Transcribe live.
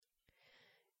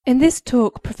In this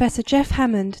talk, Professor Jeff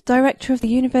Hammond, Director of the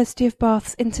University of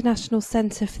Bath's International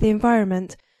Centre for the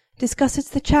Environment, discusses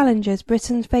the challenges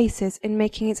Britain faces in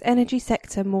making its energy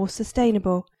sector more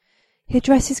sustainable. He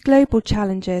addresses global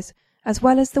challenges, as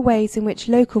well as the ways in which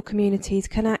local communities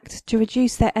can act to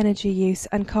reduce their energy use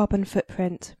and carbon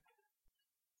footprint.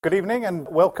 Good evening and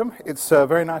welcome. It's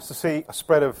very nice to see a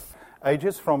spread of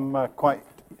ages from quite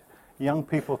young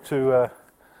people to,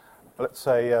 let's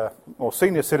say, more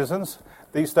senior citizens.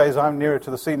 These days I'm nearer to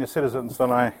the senior citizens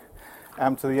than I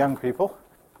am to the young people.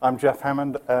 I'm Jeff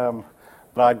Hammond.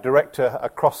 I direct a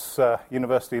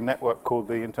cross-university network called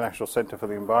the International Centre for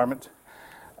the Environment.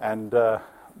 And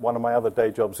one of my other day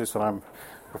jobs is that I'm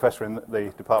professor in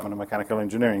the Department of Mechanical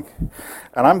Engineering.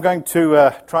 And I'm going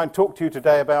to try and talk to you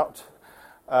today about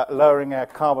lowering our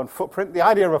carbon footprint. The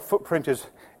idea of a footprint is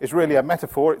really a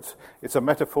metaphor. It's a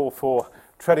metaphor for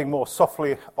treading more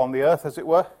softly on the earth, as it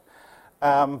were.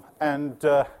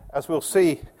 As we'll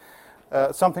see,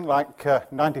 something like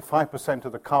 95%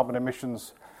 of the carbon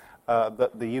emissions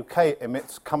that the UK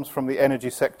emits comes from the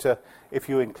energy sector if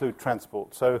you include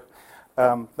transport. So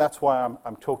that's why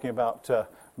I'm talking about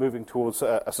moving towards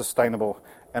a sustainable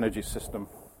energy system.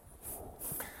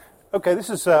 Okay,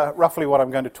 this is roughly what I'm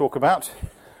going to talk about.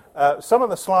 Some of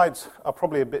the slides are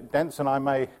probably a bit dense and I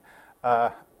may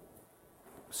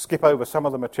skip over some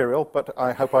of the material, but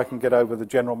I hope I can get over the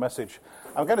general message.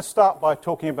 I'm going to start by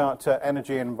talking about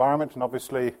energy and environment, and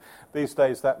obviously these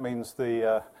days that means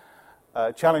the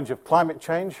challenge of climate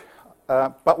change,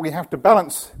 but we have to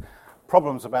balance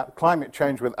problems about climate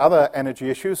change with other energy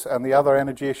issues, and one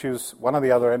of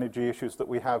the other energy issues that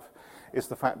we have is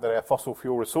the fact that our fossil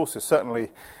fuel resources, certainly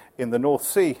in the North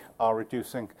Sea, are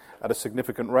reducing at a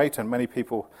significant rate, and many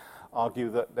people argue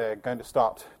that they're going to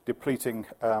start depleting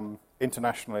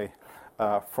internationally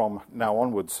from now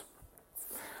onwards.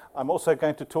 I'm also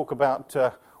going to talk about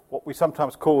what we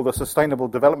sometimes call the sustainable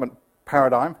development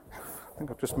paradigm. I think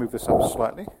I'll just move this up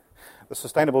slightly. The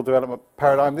sustainable development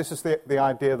paradigm, this is the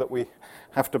idea that we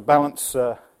have to balance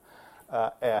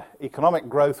economic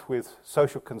growth with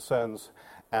social concerns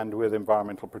and with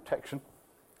environmental protection.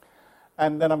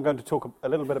 And then I'm going to talk a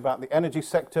little bit about the energy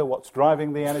sector, what's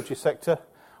driving the energy sector,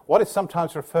 what is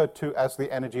sometimes referred to as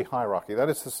the energy hierarchy. That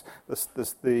is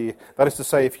to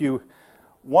say, if you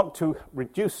want to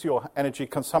reduce your energy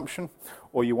consumption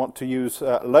or you want to use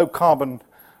low carbon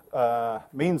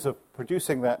means of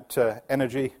producing that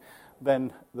energy,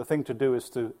 then the thing to do is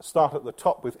to start at the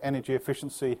top with energy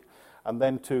efficiency and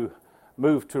then to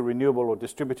move to renewable or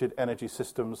distributed energy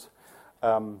systems,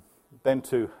 then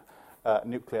to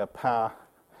nuclear power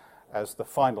as the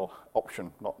final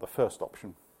option, not the first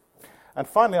option. And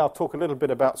finally, I'll talk a little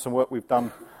bit about some work we've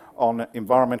done on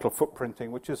environmental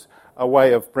footprinting, which is a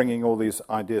way of bringing all these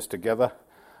ideas together,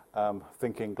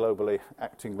 thinking globally,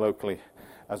 acting locally,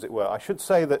 as it were. I should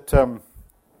say that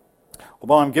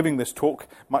although I'm giving this talk,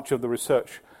 much of the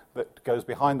research that goes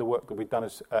behind the work that we've done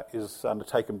is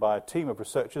undertaken by a team of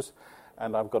researchers,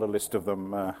 and I've got a list of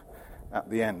them at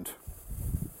the end.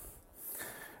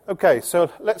 Okay,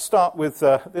 so let's start with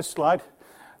this slide.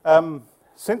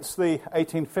 Since the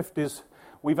 1850s,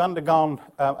 we've undergone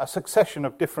a succession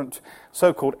of different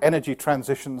so-called energy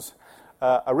transitions.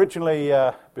 Originally,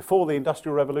 before the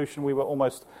Industrial Revolution, we were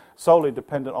almost solely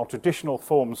dependent on traditional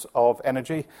forms of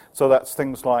energy. So that's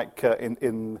things like,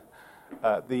 in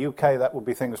the UK, that would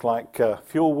be things like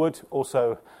fuel wood,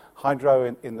 also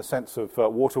hydro in the sense of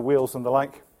water wheels and the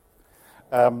like.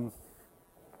 When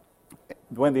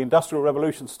the Industrial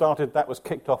Revolution started, that was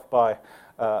kicked off by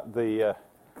the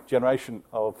generation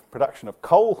of production of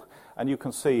coal, and you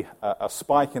can see a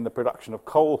spike in the production of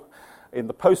coal in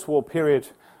the post-war period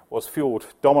was fueled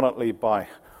dominantly by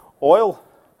oil,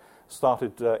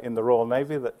 started in the Royal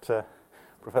Navy that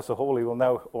Professor Hawley will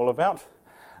know all about.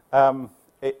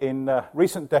 In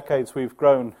recent decades we've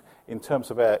grown in terms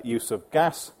of our use of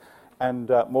gas and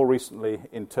more recently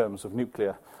in terms of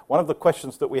nuclear. One of the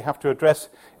questions that we have to address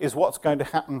is what's going to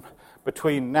happen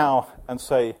between now and,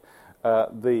 say,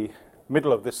 the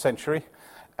middle of this century,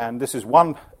 and this is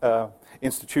one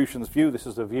institution's view. This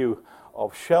is the view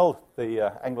of Shell,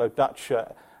 the Anglo-Dutch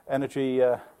energy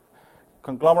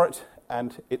conglomerate,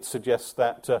 and it suggests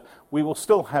that we will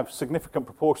still have significant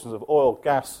proportions of oil,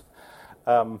 gas,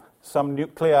 some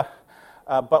nuclear,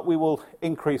 but we will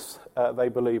increase, they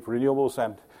believe, renewables,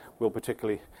 and will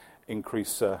particularly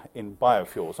increase in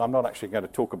biofuels. I'm not actually going to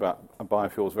talk about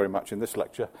biofuels very much in this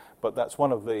lecture, but that's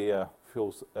one of the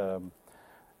fuels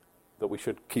that we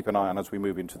should keep an eye on as we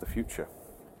move into the future.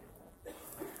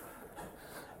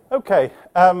 Okay,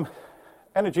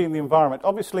 energy and the environment.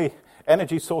 Obviously,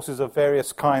 energy sources of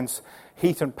various kinds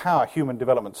heat and power human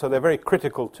development. So they're very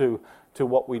critical to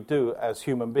what we do as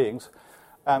human beings.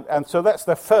 And so that's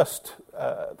the first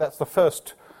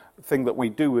thing that we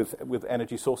do with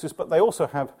energy sources, but they also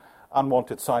have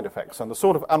unwanted side effects. And the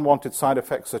sort of unwanted side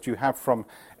effects that you have from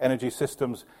energy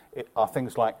systems are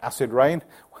things like acid rain.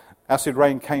 Acid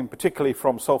rain came particularly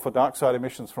from sulfur dioxide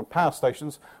emissions from power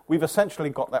stations. We've essentially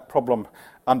got that problem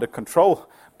under control.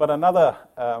 But another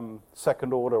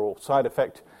second order or side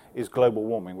effect is global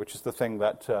warming, which is the thing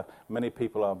that many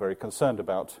people are very concerned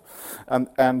about.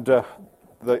 And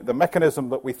the mechanism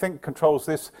that we think controls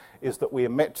this is that we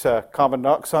emit carbon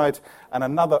dioxide and a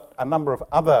number of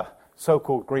other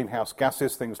so-called greenhouse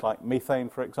gases, things like methane,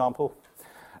 for example.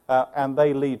 And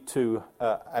they lead to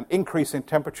an increase in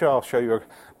temperature. I'll show you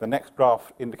the next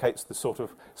graph indicates the sort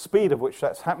of speed of which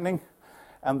that's happening,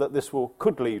 and that this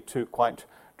could lead to quite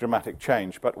dramatic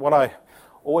change. But what I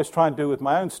always try and do with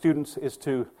my own students is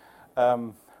to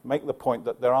make the point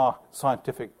that there are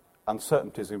scientific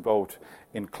uncertainties involved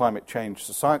in climate change.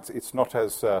 So science, it's not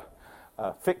as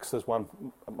fixed as one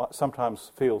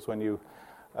sometimes feels when you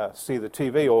see the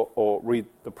TV or read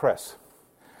the press.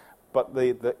 But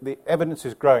the evidence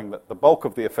is growing that the bulk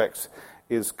of the effects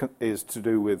is to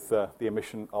do with the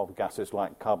emission of gases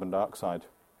like carbon dioxide.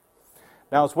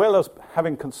 Now, as well as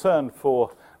having concern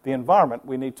for the environment,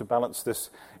 we need to balance this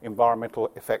environmental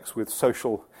effects with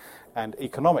social and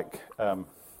economic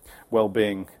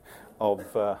well-being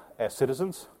of our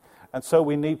citizens. And so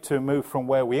we need to move from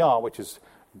where we are, which is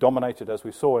dominated, as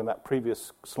we saw in that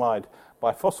previous slide,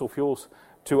 by fossil fuels,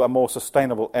 to a more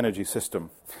sustainable energy system.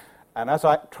 And as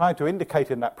I tried to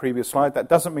indicate in that previous slide, that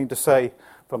doesn't mean to say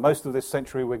for most of this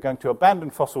century we're going to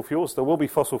abandon fossil fuels. There will be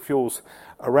fossil fuels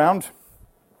around.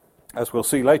 As we'll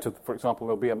see later, for example,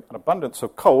 there'll be an abundance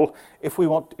of coal if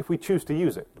we choose to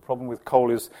use it. The problem with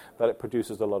coal is that it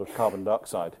produces a lot of carbon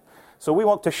dioxide. So we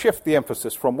want to shift the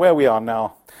emphasis from where we are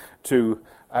now to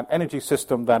an energy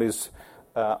system that is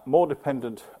more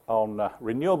dependent on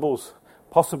renewables,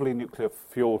 possibly nuclear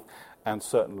fuel, and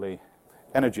certainly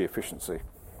energy efficiency.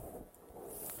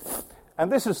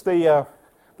 And this is the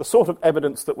sort of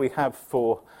evidence that we have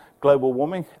for global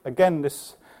warming. Again,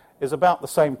 this is about the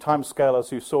same timescale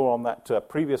as you saw on that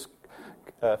previous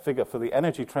figure for the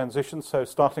energy transition, so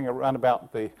starting around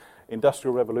about the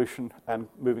Industrial Revolution and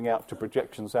moving out to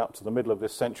projections out to the middle of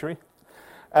this century.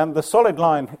 And the solid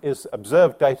line is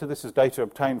observed data. This is data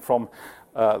obtained from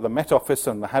the Met Office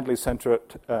and the Hadley Centre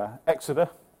at Exeter.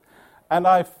 And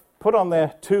I've put on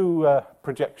there two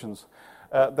projections.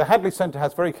 The Hadley Centre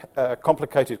has very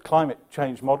complicated climate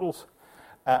change models,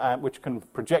 which can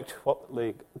project what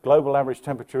the global average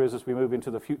temperature is as we move into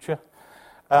the future.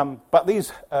 But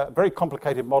these very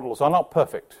complicated models are not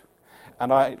perfect.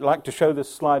 And I like to show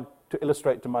this slide to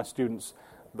illustrate to my students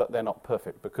that they're not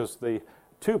perfect, because the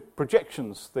two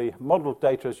projections, the modeled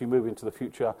data as you move into the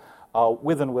future, are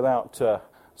with and without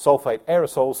sulfate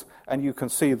aerosols, and you can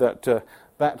see that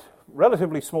that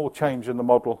relatively small change in the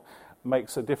model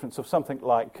makes a difference of something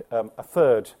like a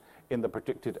third in the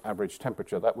predicted average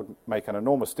temperature. That would make an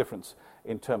enormous difference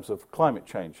in terms of climate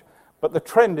change. But the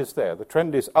trend is there. The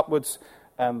trend is upwards,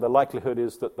 and the likelihood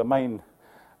is that the main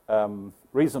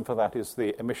reason for that is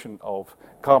the emission of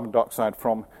carbon dioxide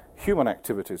from human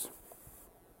activities.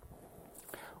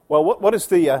 Well, what is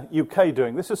the UK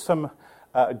doing? This is some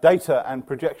data and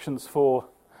projections for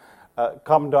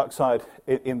carbon dioxide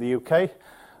in the UK.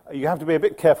 You have to be a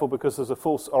bit careful because there's a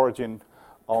false origin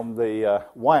on the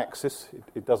y-axis.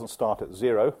 It doesn't start at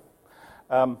 0.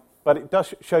 But it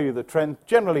does show you the trend,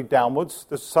 generally downwards.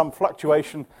 There's some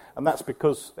fluctuation, and that's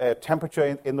because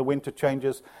temperature in the winter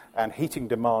changes and heating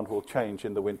demand will change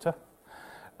in the winter.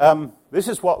 This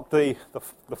is what the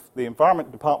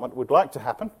Environment Department would like to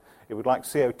happen. It would like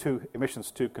CO2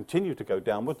 emissions to continue to go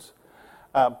downwards.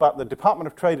 But the Department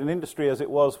of Trade and Industry, as it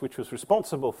was, which was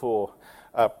responsible for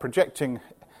projecting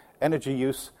energy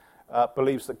use,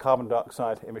 believes that carbon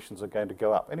dioxide emissions are going to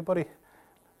go up. Anybody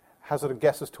hazard a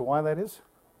guess as to why that is?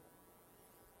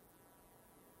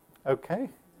 Okay.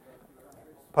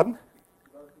 Pardon?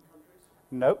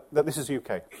 No, this is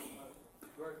UK.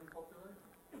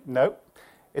 No,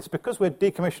 it's because we're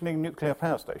decommissioning nuclear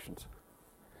power stations.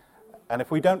 And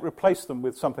if we don't replace them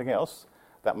with something else,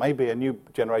 that may be a new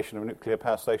generation of nuclear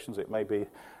power stations, it may be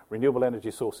renewable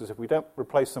energy sources. If we don't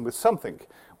replace them with something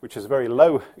which is a very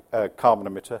low carbon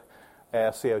emitter, our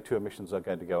CO2 emissions are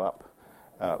going to go up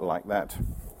like that.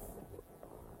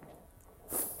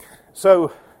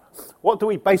 So what do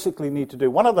we basically need to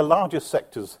do? One of the largest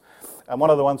sectors, and one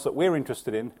of the ones that we're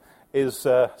interested in, is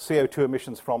CO2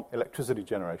 emissions from electricity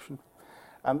generation.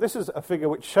 And this is a figure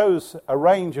which shows a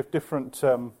range of different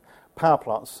power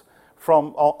plants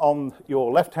from, on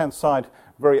your left-hand side,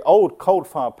 very old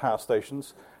coal-fired power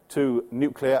stations to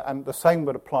nuclear, and the same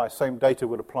data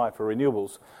would apply for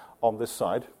renewables on this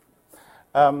side.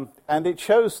 And it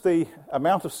shows the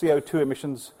amount of CO2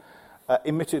 emissions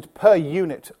emitted per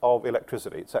unit of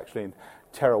electricity. It's actually in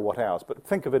terawatt hours, but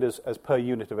think of it as per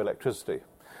unit of electricity.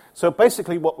 So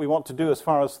basically what we want to do as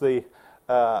far as the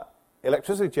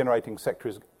electricity generating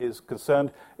sector is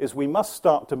concerned is we must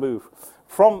start to move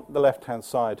from the left-hand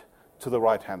side to the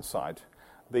right-hand side.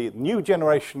 The new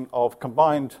generation of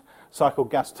combined cycle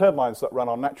gas turbines that run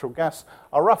on natural gas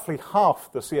are roughly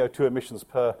half the CO2 emissions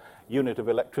per unit of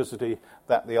electricity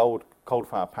that the old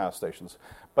coal-fired power stations.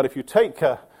 But if you take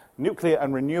nuclear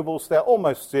and renewables, they're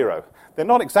almost zero. They're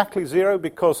not exactly zero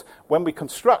because when we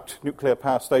construct nuclear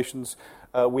power stations,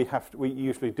 we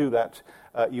usually do that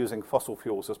using fossil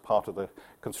fuels as part of the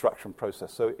construction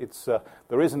process. So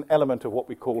there is an element of what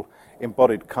we call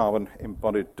embodied carbon,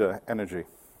 embodied energy.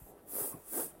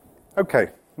 Okay,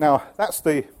 now that's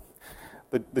the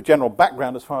general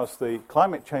background as far as the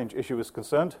climate change issue is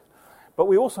concerned. But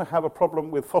we also have a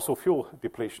problem with fossil fuel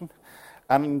depletion.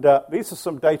 And these are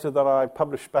some data that I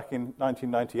published back in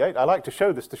 1998. I like to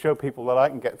show this to show people that I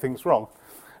can get things wrong.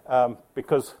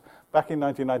 Because back in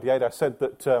 1998 I said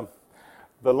that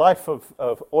the life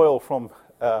of oil from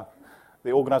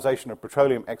the Organization of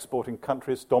Petroleum Exporting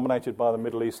Countries, dominated by the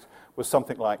Middle East, was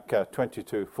something like 20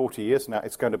 to 40 years. Now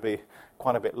it's going to be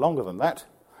quite a bit longer than that.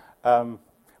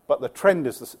 But the trend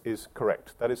is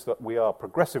correct. That is that we are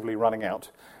progressively running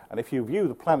out. And if you view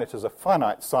the planet as a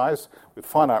finite size with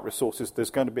finite resources, there's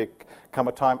going to come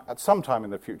a time at some time in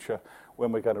the future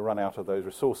when we're going to run out of those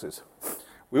resources.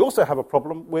 We also have a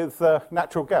problem with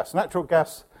natural gas. Natural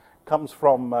gas comes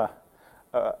from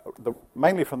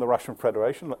mainly from the Russian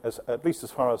Federation, at least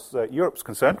as far as Europe's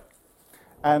concerned.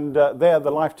 And there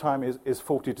the lifetime is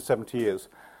 40 to 70 years.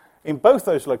 In both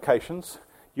those locations,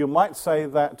 you might say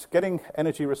that getting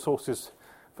energy resources,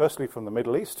 firstly from the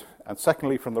Middle East, and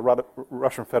secondly from the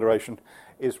Russian Federation,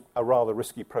 is a rather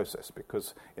risky process,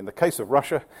 because in the case of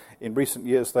Russia, in recent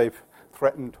years they've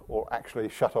threatened or actually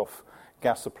shut off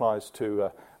gas supplies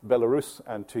to Belarus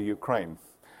and to Ukraine,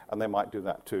 and they might do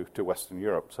that to Western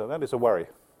Europe. So that is a worry.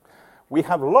 We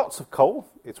have lots of coal.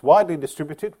 It's widely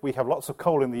distributed. We have lots of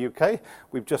coal in the UK.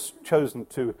 We've just chosen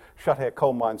to shut our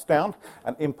coal mines down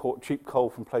and import cheap coal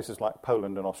from places like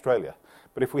Poland and Australia.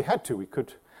 But if we had to, we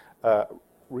could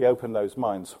reopen those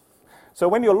mines. So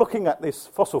when you're looking at this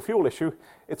fossil fuel issue,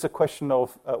 it's a question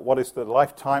of what is the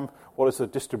lifetime, what is the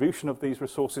distribution of these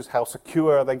resources, how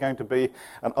secure are they going to be,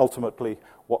 and ultimately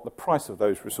what the price of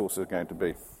those resources are going to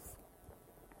be.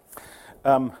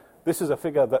 This is a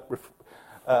figure that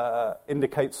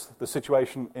indicates the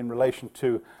situation in relation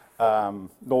to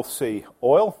North Sea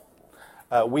oil.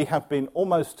 We have been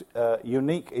almost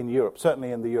unique in Europe,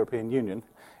 certainly in the European Union,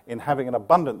 in having an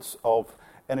abundance of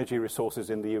energy resources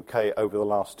in the UK over the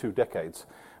last 2 decades.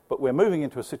 But we're moving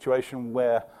into a situation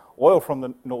where oil from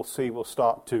the North Sea will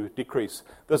start to decrease.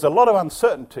 There's a lot of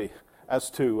uncertainty as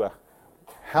to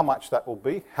how much that will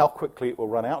be, how quickly it will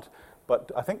run out, but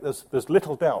I think there's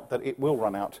little doubt that it will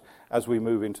run out as we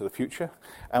move into the future,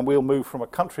 and we'll move from a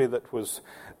country that was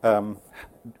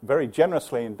very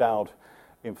generously endowed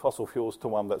in fossil fuels to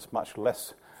one that's much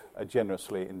less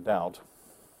generously endowed.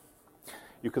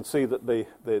 You can see that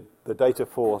the data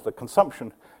for the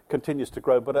consumption continues to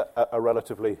grow, but at a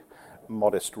relatively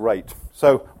modest rate.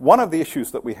 So one of the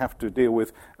issues that we have to deal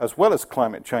with, as well as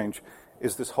climate change,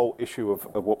 is this whole issue of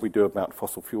what we do about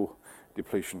fossil fuel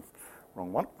depletion.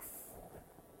 Wrong one.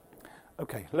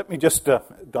 Okay, let me just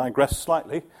digress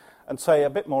slightly and say a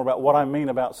bit more about what I mean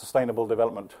about sustainable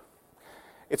development.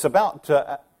 It's about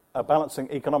balancing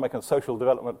economic and social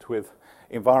development with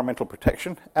environmental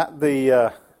protection. At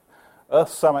the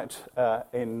Earth Summit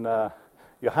in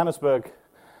Johannesburg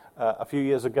a few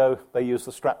years ago, they used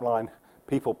the strapline,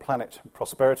 People, Planet,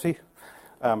 Prosperity.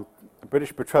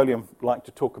 British Petroleum like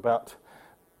to talk about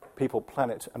people,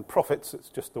 planet, and profits. It's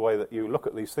just the way that you look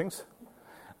at these things.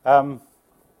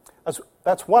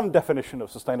 That's one definition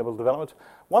of sustainable development.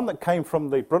 One that came from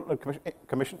the Brundtland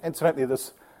Commission. Incidentally,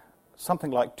 there's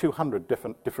something like 200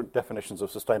 different definitions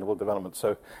of sustainable development,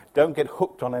 so don't get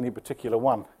hooked on any particular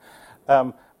one.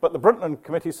 But the Brundtland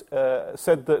Committee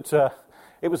said that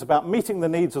it was about meeting the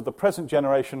needs of the present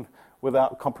generation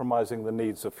without compromising the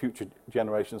needs of future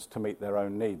generations to meet their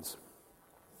own needs.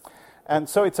 And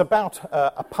so it's about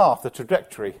a path, a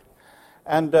trajectory.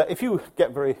 And if you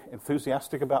get very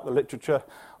enthusiastic about the literature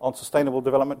on sustainable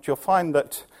development, you'll find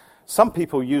that some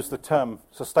people use the term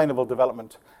sustainable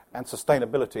development and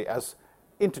sustainability as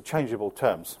interchangeable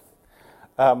terms.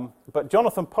 But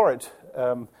Jonathan Porritt,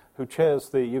 who chairs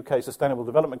the UK Sustainable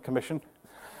Development Commission,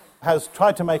 has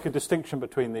tried to make a distinction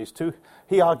between these two.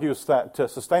 He argues that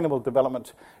sustainable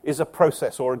development is a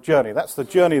process or a journey. That's the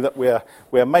journey that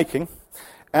we're making.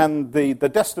 And the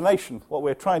destination, what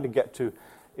we're trying to get to,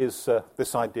 is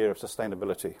this idea of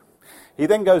sustainability. He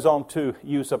then goes on to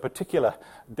use a particular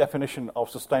definition of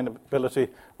sustainability,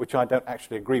 which I don't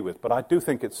actually agree with, but I do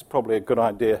think it's probably a good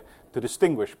idea to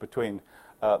distinguish between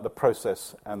the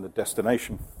process and the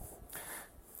destination.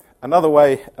 Another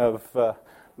way of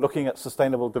looking at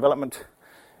sustainable development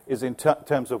is in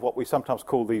terms of what we sometimes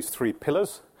call these three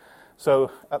pillars.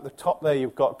 So at the top there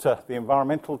you've got the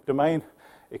environmental domain,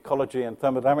 ecology and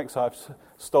thermodynamics. I've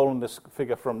stolen this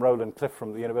figure from Roland Cliff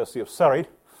from the University of Surrey.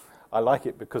 I like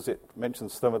it because it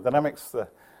mentions thermodynamics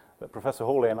that Professor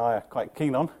Hawley and I are quite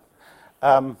keen on.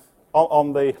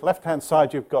 On the left-hand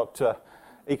side you've got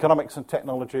economics and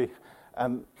technology,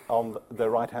 and on the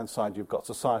right-hand side you've got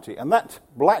society. And that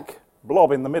black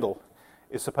blob in the middle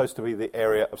is supposed to be the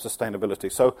area of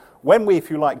sustainability. So when we, if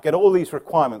you like, get all these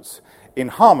requirements in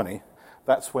harmony,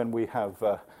 that's when we have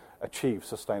achieved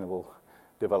sustainable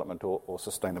development or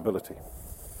sustainability.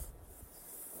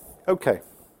 Okay,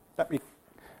 let me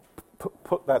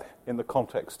put that in the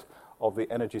context of the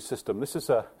energy system. This is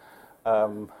a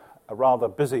rather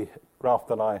busy graph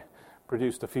that I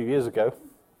produced a few years ago.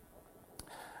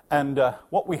 And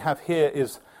what we have here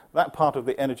is that part of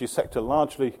the energy sector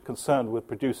largely concerned with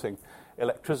producing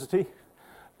electricity.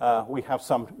 We have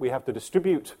to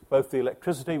distribute both the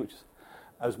electricity, which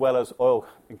as well as oil,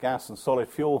 gas, and solid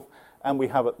fuel, and we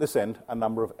have at this end a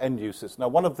number of end uses. Now,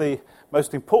 one of the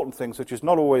most important things, which is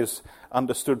not always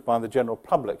understood by the general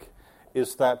public,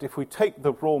 is that if we take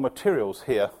the raw materials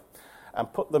here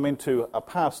and put them into a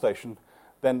power station,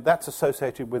 then that's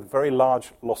associated with very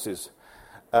large losses.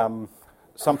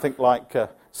 Something like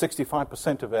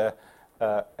 65% of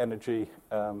our energy,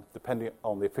 depending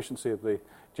on the efficiency of the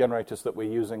generators that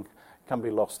we're using, can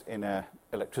be lost in our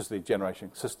electricity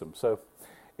generating system. So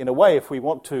in a way, if we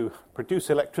want to produce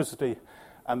electricity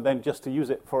and then just to use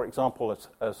it, for example,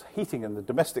 as heating in the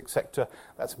domestic sector,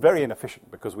 that's very inefficient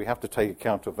because we have to take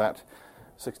account of that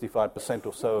 65%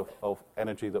 or so of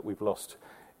energy that we've lost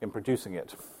in producing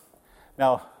it.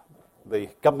 Now, the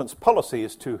government's policy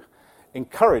is to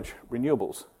encourage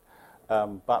renewables,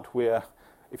 but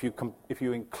if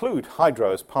you include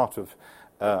hydro as part of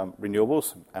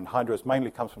renewables, and hydro mainly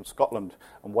comes from Scotland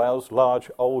and Wales, large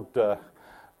old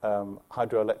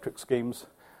hydroelectric schemes,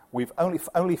 we've only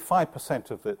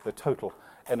 5% of the total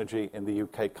energy in the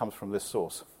UK comes from this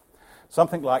source.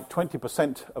 Something like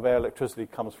 20% of our electricity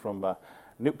comes from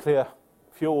nuclear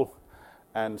fuel,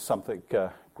 and something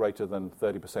greater than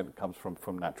 30% comes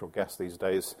from natural gas these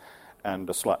days, and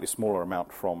a slightly smaller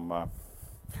amount from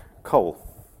coal.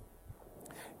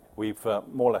 We've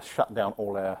more or less shut down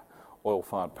all our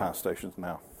oil-fired power stations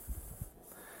now.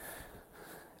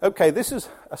 Okay, this is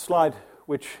a slide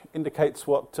which indicates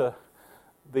what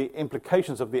the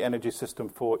implications of the energy system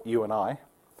for you and I.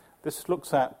 This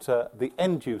looks at the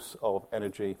end use of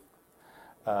energy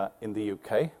in the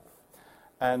UK.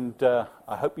 And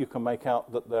I hope you can make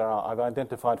out that I've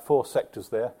identified 4 sectors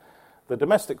there. The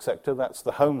domestic sector, that's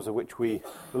the homes of which we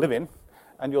live in,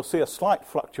 and you'll see a slight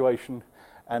fluctuation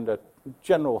and a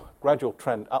general gradual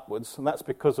trend upwards, and that's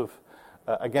because of,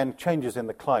 again, changes in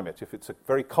the climate. If it's a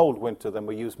very cold winter, then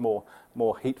we use more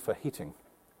heat for heating.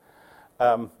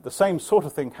 The same sort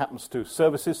of thing happens to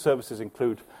services. Services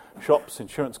include shops,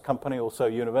 insurance company, also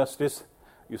universities.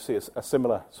 You see a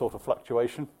similar sort of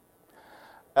fluctuation.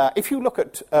 If you look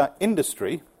at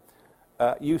industry,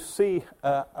 you see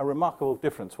a remarkable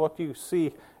difference. What you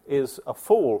see is a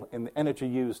fall in the energy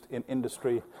used in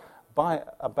industry by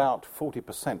about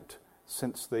 40%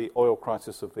 since the oil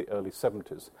crisis of the early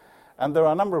 70s. And there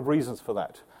are a number of reasons for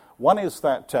that. One is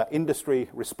that industry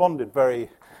responded very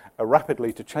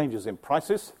rapidly to changes in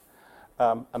prices.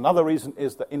 Another reason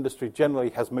is that industry generally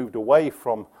has moved away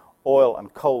from oil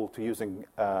and coal to using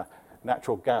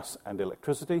natural gas and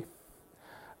electricity.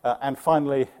 And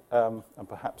finally, and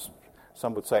perhaps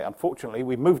some would say unfortunately,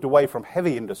 we moved away from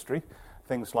heavy industry,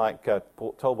 things like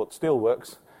Port Talbot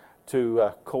Steelworks,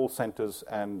 to call centres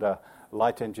and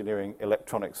light engineering,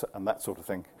 electronics, and that sort of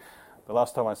thing. The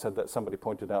last time I said that, somebody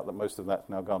pointed out that most of that's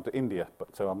now gone to India,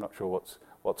 but so I'm not sure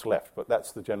what's left. But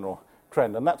that's the general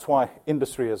trend, and that's why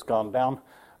industry has gone down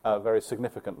very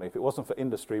significantly. If it wasn't for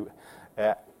industry,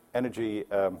 energy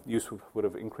use would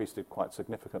have increased it quite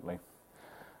significantly.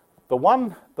 The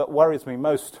one that worries me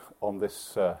most on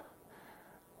this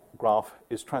graph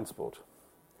is transport,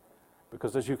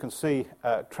 because as you can see,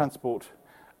 transport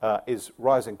is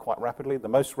rising quite rapidly, the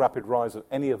most rapid rise of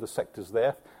any of the sectors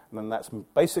there, and then that's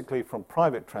basically from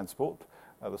private transport,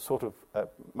 the sort of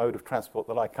mode of transport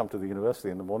that I come to the university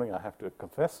in the morning, I have to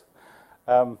confess.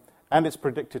 And it's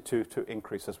predicted to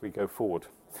increase as we go forward.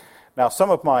 Now, some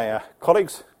of my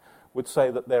colleagues would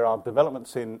say that there are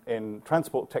developments in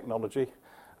transport technology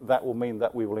that will mean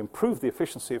that we will improve the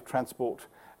efficiency of transport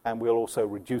and we'll also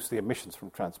reduce the emissions from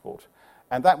transport.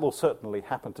 And that will certainly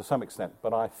happen to some extent,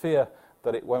 but I fear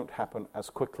that it won't happen as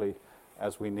quickly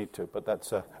as we need to. But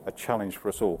that's a challenge for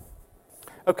us all.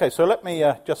 Okay, so let me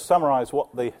just summarize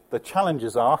what the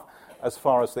challenges are as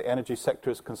far as the energy sector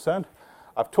is concerned.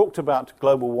 I've talked about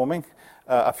global warming.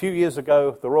 A few years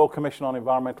ago, the Royal Commission on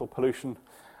Environmental Pollution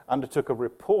undertook a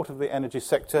report of the energy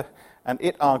sector, and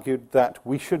it argued that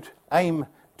we should aim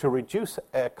to reduce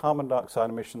air carbon dioxide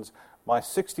emissions by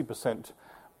 60%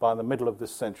 by the middle of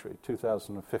this century,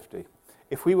 2050.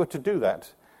 If we were to do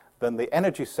that, then the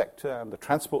energy sector and the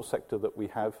transport sector that we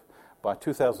have by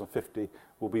 2050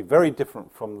 will be very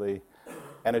different from the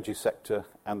energy sector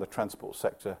and the transport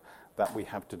sector that we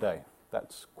have today.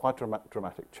 That's quite a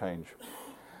dramatic change.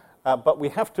 But we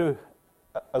have to,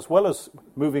 as well as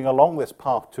moving along this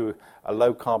path to a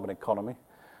low-carbon economy,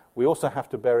 we also have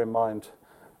to bear in mind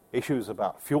issues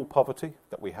about fuel poverty,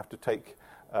 that we have to take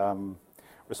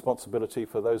responsibility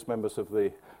for those members of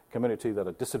the community that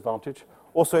are disadvantaged.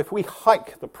 Also, if we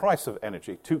hike the price of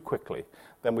energy too quickly,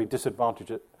 then we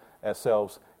disadvantage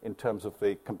ourselves in terms of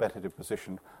the competitive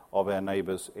position of our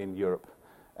neighbours in Europe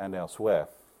and elsewhere.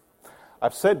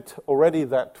 I've said already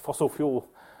that fossil fuel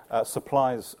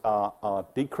supplies are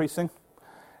decreasing.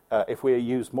 If we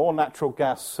use more natural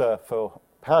gas for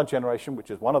power generation,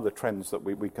 which is one of the trends that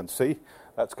we can see,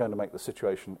 that's going to make the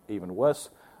situation even worse.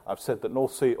 I've said that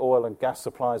North Sea oil and gas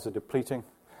supplies are depleting,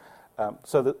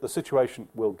 so that the situation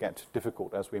will get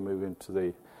difficult as we move into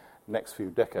the next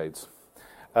few decades.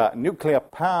 Nuclear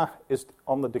power is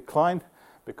on the decline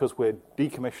because we're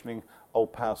decommissioning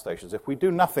old power stations. If we do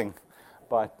nothing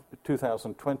by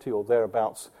 2020 or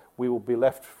thereabouts, we will be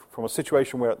left from a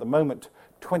situation where at the moment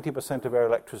 20% of our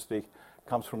electricity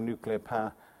comes from nuclear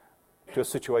power to a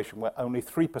situation where only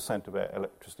 3% of our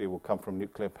electricity will come from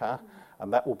nuclear power,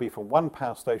 and that will be from one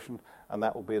power station, and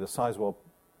that will be the Sizewell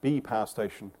B power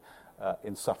station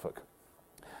in Suffolk.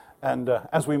 And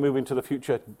as we move into the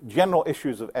future, general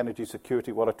issues of energy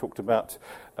security, what I talked about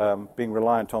being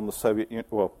reliant on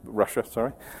the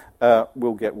Russia,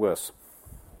 will get worse.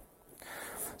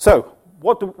 So,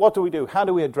 what do we do? How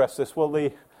do we address this? Well,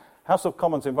 the House of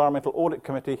Commons Environmental Audit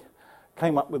Committee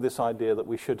came up with this idea that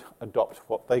we should adopt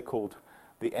what they called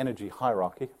the energy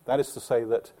hierarchy. That is to say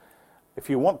that if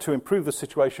you want to improve the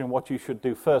situation, what you should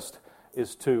do first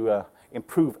is to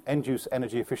improve end-use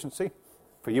energy efficiency.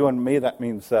 For you and me, that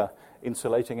means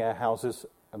insulating our houses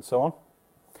and so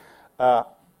on.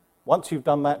 Once you've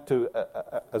done that to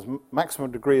as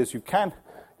maximum degree as you can,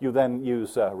 you then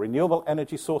use renewable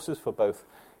energy sources for both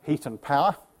heat and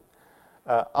power.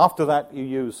 After that, you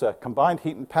use combined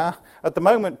heat and power. At the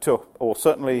moment, or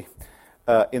certainly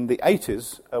in the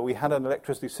 80s, we had an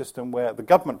electricity system where the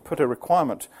government put a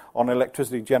requirement on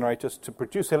electricity generators to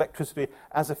produce electricity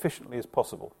as efficiently as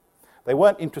possible. They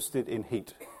weren't interested in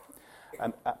heat.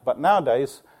 But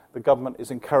nowadays, the government is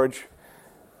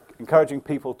encouraging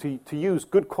people to use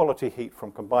good quality heat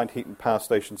from combined heat and power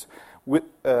stations with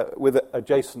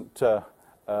adjacent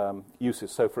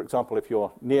uses. So, for example, if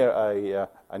you're near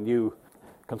a new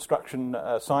construction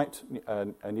site,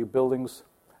 new buildings,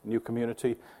 new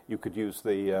community, you could use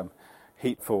the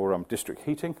heat for district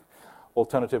heating.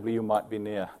 Alternatively, you might be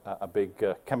near a big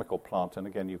chemical plant, and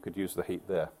again, you could use the heat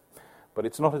there. But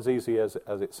it's not as easy as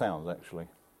it sounds, actually.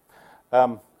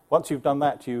 Once you've done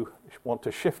that, you want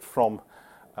to shift from,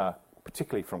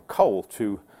 particularly from coal,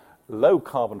 to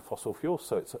low-carbon fossil fuels.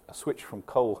 So it's a switch from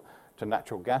coal to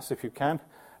natural gas, if you can.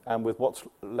 And with what's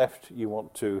left, you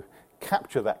want to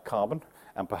capture that carbon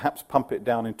and perhaps pump it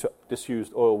down into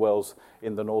disused oil wells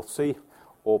in the North Sea,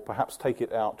 or perhaps take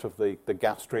it out of the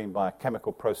gas stream by a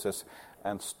chemical process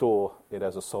and store it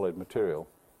as a solid material.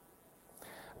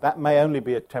 That may only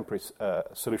be a temporary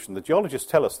solution. The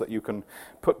geologists tell us that you can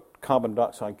put carbon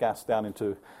dioxide gas down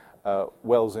into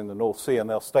wells in the North Sea and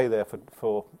they'll stay there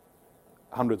for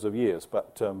hundreds of years,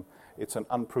 but it's an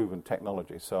unproven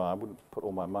technology, so I wouldn't put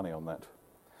all my money on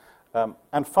that.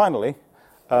 And finally,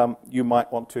 you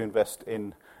might want to invest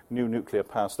in new nuclear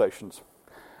power stations.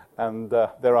 And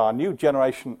there are a new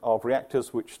generation of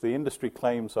reactors which the industry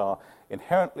claims are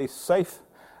inherently safe,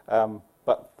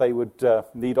 but they would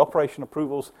need operation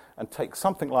approvals and take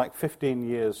something like 15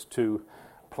 years to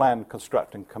plan,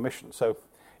 construct, and commission. So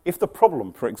If the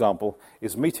problem, for example,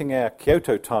 is meeting our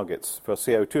Kyoto targets for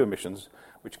CO2 emissions,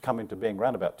 which come into being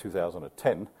around about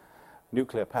 2010,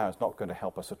 nuclear power is not going to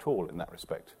help us at all in that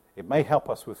respect. It may help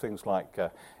us with things like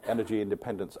energy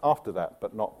independence after that,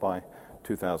 but not by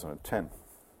 2010.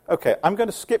 Okay, I'm going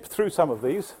to skip through some of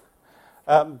these.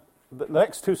 The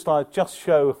next two slides just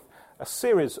show a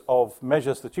series of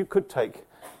measures that you could take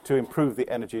to improve the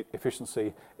energy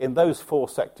efficiency in those four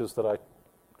sectors that I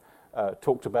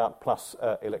talked about, plus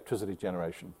electricity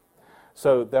generation.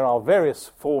 So there are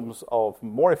various forms of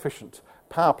more efficient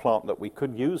power plant that we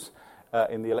could use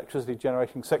in the electricity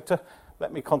generating sector.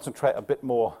 Let me concentrate a bit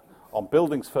more on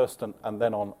buildings first and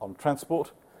then on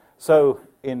transport. So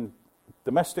in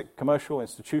domestic, commercial,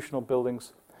 institutional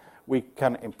buildings, we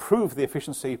can improve the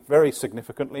efficiency very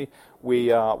significantly.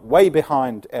 We are way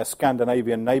behind our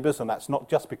Scandinavian neighbours, and that's not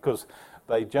just because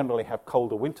they generally have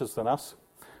colder winters than us.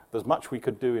 There's much we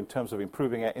could do in terms of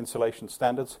improving our insulation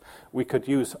standards. We could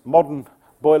use modern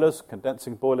boilers,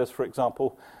 condensing boilers, for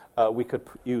example. We could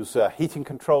use heating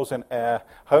controls in our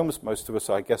homes. Most of us,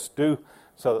 I guess, do,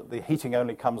 so that the heating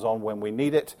only comes on when we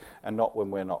need it and not when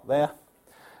we're not there.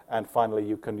 And finally,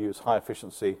 you can use high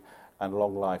efficiency and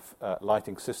long life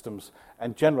lighting systems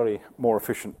and generally more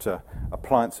efficient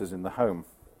appliances in the home.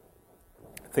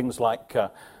 Things like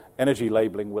energy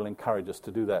labeling will encourage us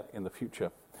to do that in the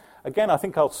future. Again, I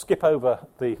think I'll skip over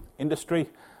the industry.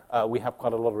 We have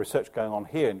quite a lot of research going on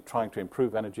here in trying to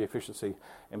improve energy efficiency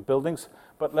in buildings.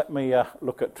 But let me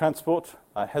look at transport.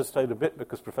 I hesitate a bit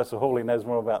because Professor Hawley knows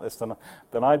more about this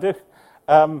than I do.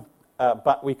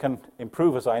 But we can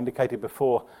improve, as I indicated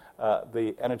before,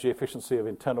 the energy efficiency of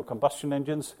internal combustion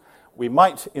engines. We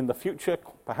might, in the future,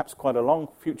 perhaps quite a long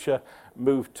future,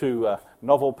 move to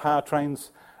novel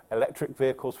powertrains, electric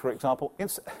vehicles, for example.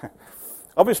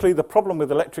 Obviously, the problem with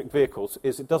electric vehicles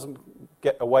is it doesn't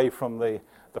get away from the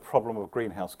problem of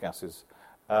greenhouse gases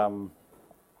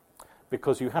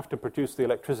because you have to produce the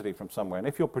electricity from somewhere. And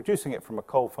if you're producing it from a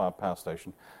coal-fired power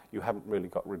station, you haven't really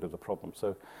got rid of the problem.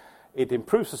 So it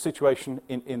improves the situation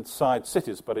inside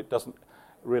cities, but it doesn't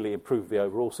really improve the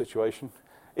overall situation.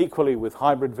 Equally with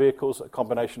hybrid vehicles, a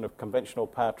combination of conventional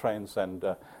powertrains and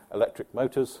electric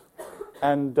motors.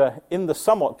 And in the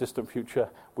somewhat distant future,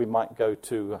 we might go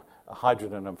to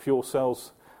hydrogen and fuel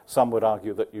cells. Some would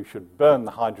argue that you should burn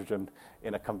the hydrogen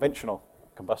in a conventional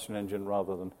combustion engine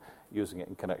rather than using it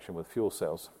in connection with fuel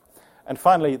cells. And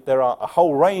finally, there are a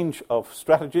whole range of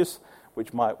strategies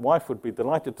which my wife would be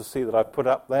delighted to see that I've put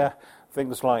up there.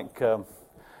 Things like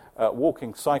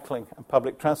walking, cycling, and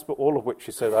public transport, all of which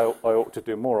she said I ought to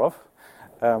do more of.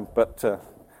 But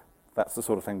that's the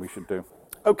sort of thing we should do.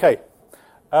 Okay.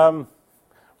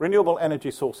 Renewable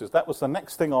energy sources. That was the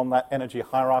next thing on that energy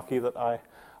hierarchy that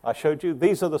I showed you.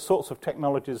 These are the sorts of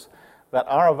technologies that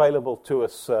are available to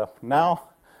us now.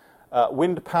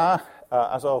 Wind power,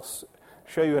 as I'll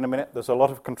show you in a minute, there's a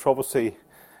lot of controversy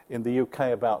in the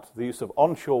UK about the use of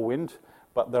onshore wind,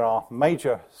 but there are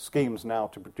major schemes now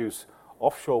to produce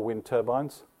offshore wind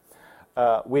turbines.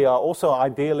 We are also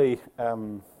ideally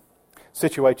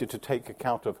situated to take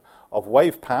account of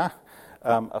wave power.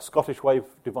 A Scottish wave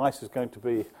device is going to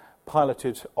be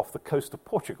piloted off the coast of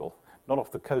Portugal, not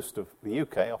off the coast of the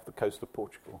UK, off the coast of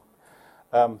Portugal.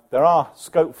 There are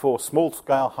scope for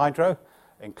small-scale hydro,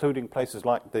 including places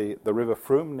like the River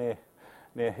Frome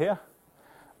near here.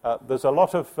 There's a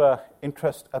lot of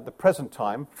interest at the present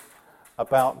time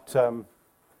about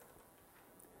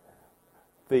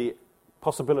the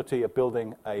possibility of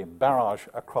building a barrage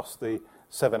across the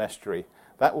Severn Estuary.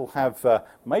 That will have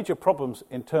major problems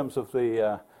in terms of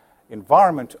the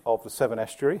environment of the Severn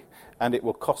Estuary, and it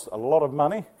will cost a lot of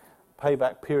money.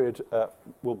 Payback period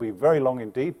will be very long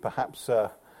indeed, perhaps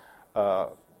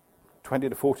 20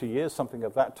 to 40 years, something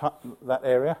of that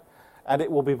area. And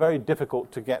it will be very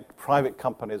difficult to get private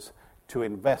companies to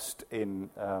invest in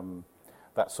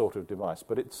that sort of device.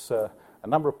 But it's a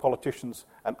number of politicians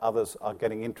and others are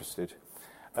getting interested.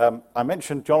 I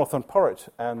mentioned Jonathan Porritt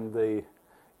and the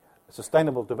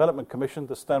Sustainable Development Commission.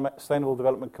 The Sustainable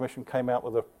Development Commission came out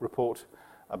with a report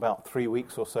about 3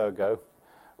 weeks or so ago,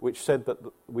 which said that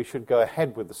we should go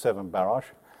ahead with the Severn barrage,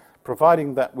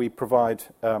 providing that we provide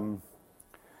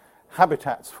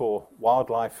habitats for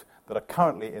wildlife that are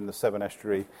currently in the Severn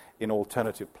Estuary in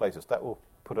alternative places. That will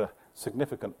put a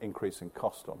significant increase in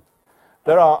cost on.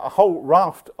 There are a whole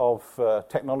raft of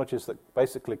technologies that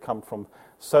basically come from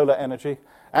solar energy.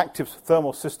 Active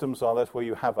thermal systems are those where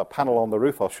you have a panel on the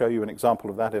roof. I'll show you an example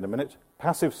of that in a minute.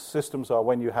 Passive systems are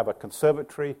when you have a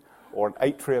conservatory or an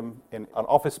atrium in an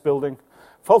office building.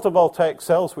 Photovoltaic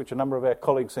cells, which a number of our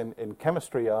colleagues in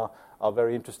chemistry are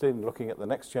very interested in looking at the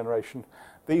next generation.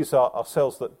 These are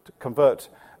cells that convert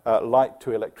light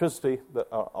to electricity that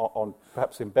are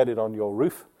perhaps embedded on your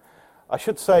roof. I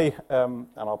should say, and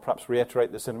I'll perhaps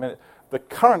reiterate this in a minute, the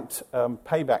current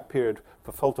payback period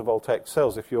for photovoltaic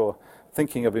cells, if you're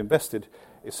thinking of invested,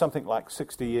 is something like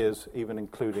 60 years, even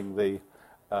including the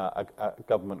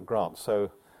government grant.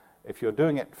 So if you're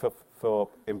doing it for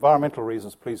environmental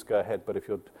reasons, please go ahead. But if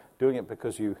you're doing it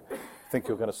because you think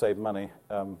you're going to save money,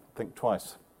 think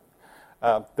twice.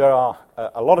 There are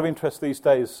a lot of interest these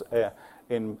days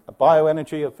in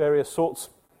bioenergy of various sorts.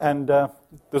 And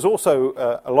there's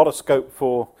also a lot of scope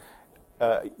for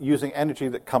using energy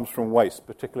that comes from waste,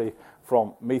 particularly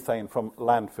from methane from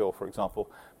landfill, for example.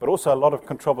 But also a lot of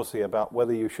controversy about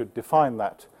whether you should define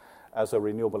that as a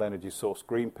renewable energy source.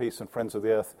 Greenpeace and Friends of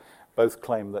the Earth both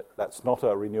claim that that's not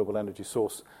a renewable energy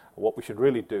source. What we should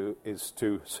really do is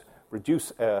to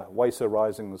reduce waste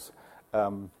arisings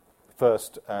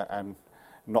first and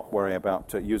not worry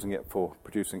about using it for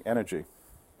producing energy.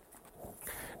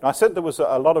 Now, I said there was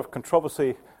a lot of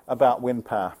controversy about wind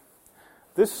power.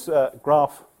 This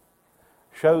graph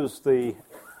shows the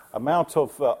amount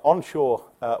of onshore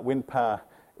wind power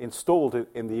installed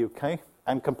in the UK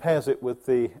and compares it with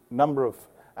the number of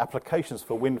applications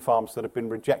for wind farms that have been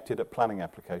rejected at planning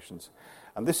applications.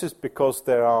 And this is because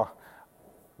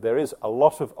there is a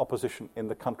lot of opposition in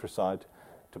the countryside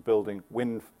to building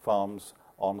wind farms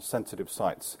on sensitive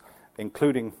sites,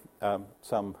 including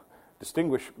some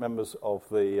distinguished members of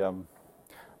the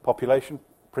population.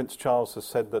 Prince Charles has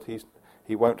said that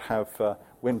he won't have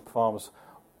wind farms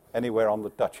anywhere on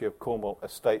the Duchy of Cornwall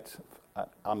estate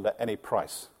under any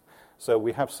price. So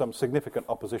we have some significant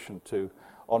opposition to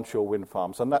onshore wind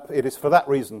farms, and it is for that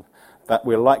reason that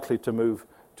we're likely to move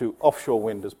to offshore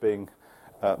wind as being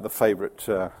the favourite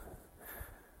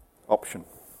option.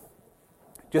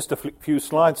 Just a few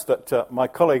slides that my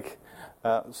colleague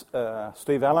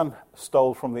Steve Allen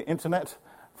stole from the internet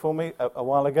for me a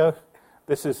while ago.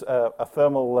 This is a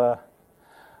thermal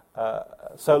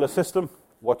solar system.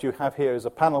 What you have here is a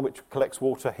panel which collects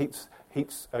water, heats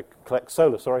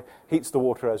the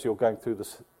water as you're going through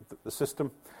the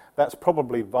system. That's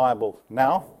probably viable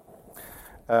now.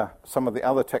 Some of the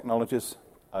other technologies,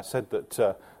 I said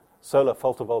that solar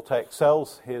photovoltaic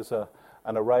cells, here's an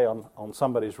array on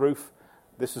somebody's roof.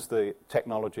 This is the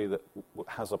technology that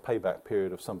has a payback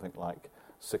period of something like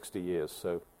 60 years.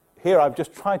 So here I've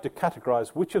just tried to categorize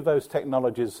which of those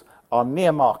technologies are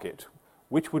near market,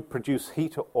 which would produce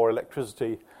heat or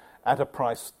electricity at a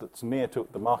price that's near to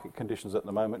the market conditions at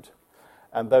the moment,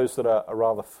 and those that are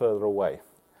rather further away.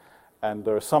 And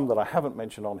there are some that I haven't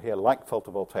mentioned on here, like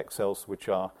photovoltaic cells, which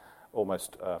are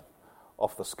almost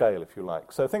off the scale, if you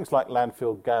like. So things like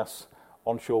landfill gas,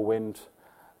 onshore wind,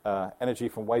 energy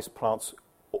from waste plants,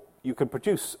 you can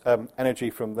produce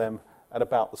energy from them at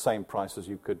about the same price as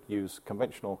you could use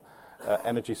conventional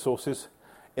energy sources.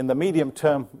 In the medium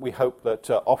term, we hope that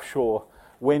offshore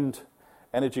wind,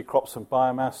 energy crops and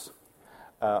biomass,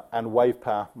 and wave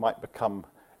power might become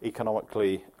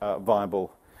economically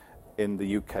viable in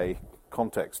the UK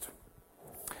context.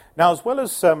 Now, as well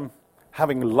as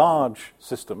having large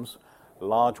systems,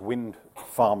 large wind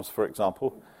farms, for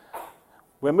example,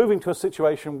 we're moving to a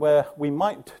situation where we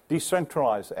might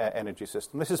decentralize our energy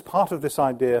system. This is part of this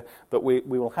idea that we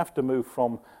will have to move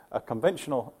from a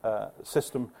conventional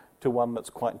system to one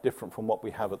that's quite different from what we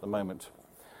have at the moment.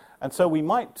 And so we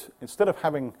might, instead of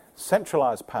having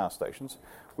centralized power stations,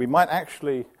 we might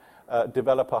actually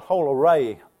develop a whole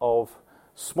array of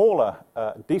smaller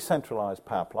decentralized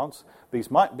power plants. These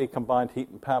might be combined heat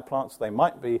and power plants. They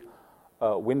might be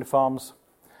wind farms.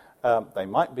 They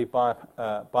might be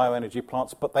bioenergy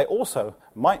plants, but they also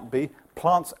might be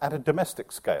plants at a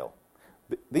domestic scale.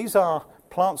 These are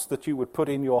plants that you would put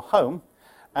in your home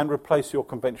and replace your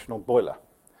conventional boiler.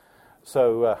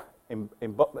 So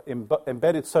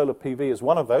embedded solar PV is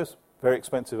one of those, very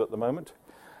expensive at the moment.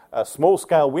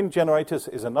 Small-scale wind generators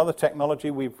is another technology.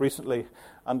 We've recently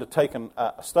undertaken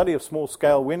a study of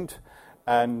small-scale wind,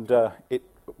 and it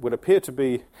would appear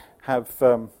to have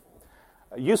a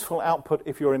useful output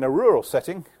if you're in a rural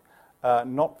setting,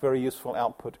 not very useful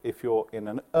output if you're in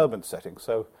an urban setting.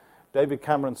 So David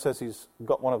Cameron says he's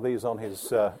got one of these on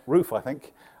his roof, I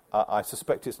think. I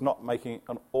suspect it's not making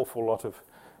an awful lot of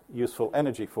useful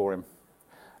energy for him.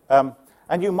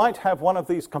 And you might have one of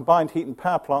these combined heat and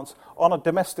power plants on a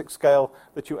domestic scale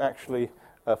that you actually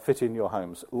fit in your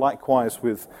homes. Likewise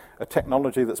with a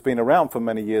technology that's been around for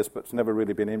many years but's never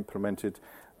really been implemented,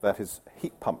 that is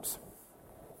heat pumps.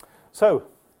 So,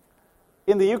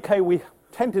 in the UK, we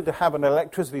tended to have an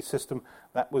electricity system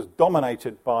that was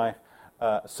dominated by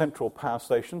central power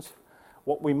stations.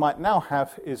 What we might now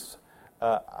have is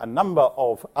a number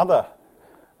of other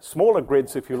smaller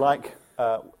grids, if you like,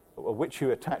 which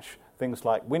you attach things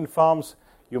like wind farms.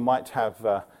 You might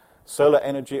have solar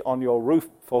energy on your roof,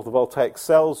 photovoltaic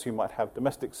cells. You might have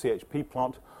domestic CHP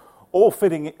plant, all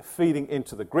feeding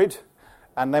into the grid,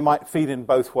 and they might feed in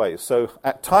both ways. So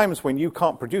at times when you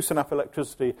can't produce enough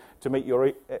electricity to meet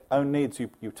your own needs,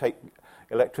 you take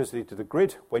electricity to the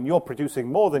grid. When you're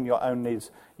producing more than your own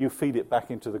needs, you feed it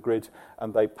back into the grid,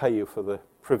 and they pay you for the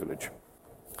privilege.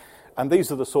 And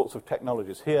these are the sorts of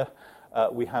technologies here.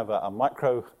 We have a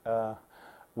micro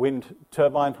wind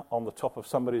turbine on the top of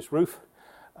somebody's roof.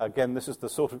 Again, this is the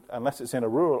sort of, unless it's in a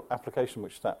rural application,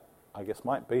 which that I guess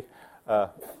might be,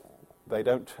 they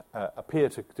don't appear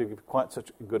to give quite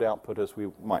such good output as we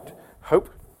might hope.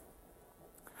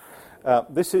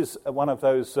 This is one of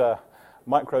those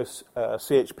micro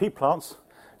CHP plants.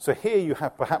 So here you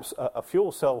have perhaps a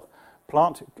fuel cell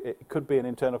plant. It could be an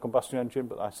internal combustion engine,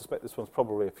 but I suspect this one's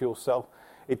probably a fuel cell.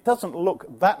 It doesn't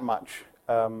look that much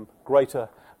greater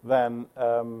than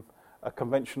a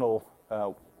conventional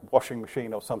washing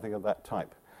machine or something of that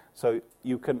type. So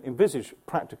you can envisage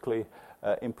practically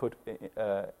input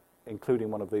including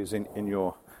one of these in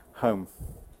your home.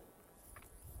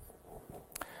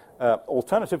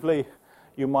 Alternatively,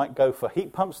 you might go for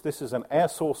heat pumps. This is an air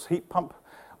source heat pump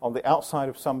on the outside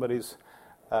of somebody's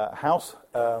house.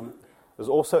 There's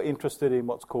also interested in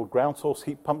what's called ground source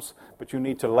heat pumps, but you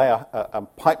need to lay a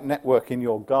pipe network in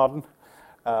your garden,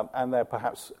 and they're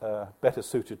perhaps better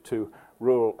suited to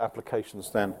rural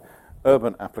applications than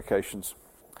urban applications.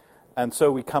 And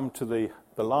so we come to the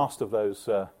last of those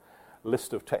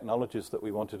list of technologies that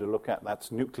we wanted to look at.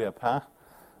 That's nuclear power.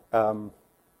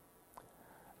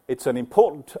 It's an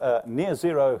important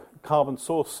near-zero carbon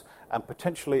source and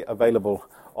potentially available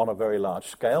on a very large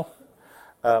scale.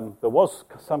 There was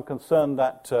some concern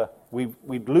that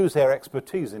we'd lose our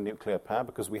expertise in nuclear power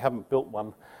because we haven't built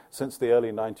one since the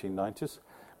early 1990s.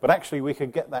 But actually we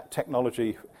could get that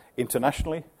technology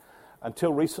internationally.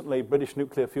 Until recently, British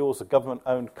Nuclear Fuels, a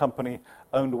government-owned company,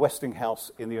 owned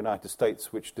Westinghouse in the United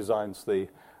States, which designs the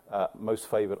most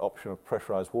favoured option of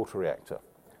pressurised water reactor.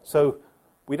 So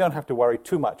we don't have to worry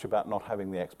too much about not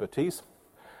having the expertise.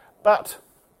 But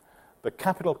the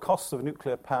capital costs of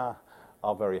nuclear power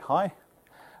are very high,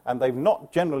 and they've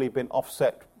not generally been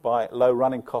offset by low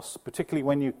running costs, particularly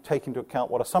when you take into account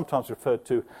what are sometimes referred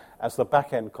to as the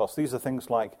back-end costs. These are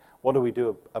things like, what do we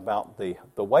do about the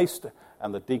waste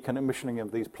and the decommissioning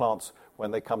of these plants when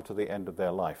they come to the end of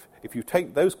their life? If you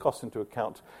take those costs into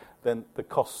account, then the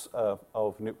costs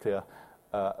of nuclear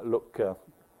look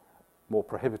more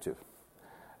prohibitive.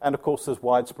 And of course, there's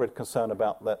widespread concern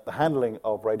about the handling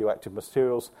of radioactive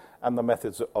materials and the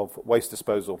methods of waste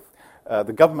disposal.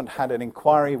 The government had an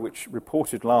inquiry which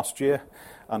reported last year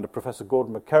under Professor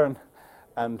Gordon McKerron,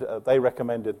 and they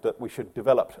recommended that we should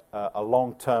develop a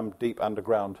long-term, deep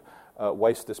underground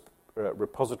waste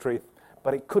repository,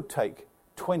 but it could take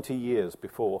 20 years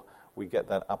before we get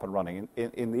that up and running.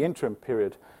 In the interim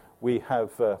period, we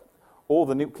have all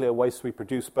the nuclear waste we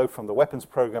produce, both from the weapons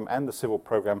program and the civil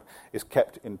program, is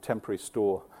kept in temporary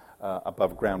store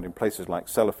above ground in places like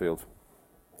Sellafield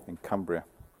in Cumbria.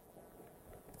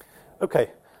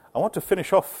 Okay, I want to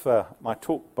finish off my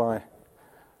talk by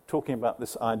talking about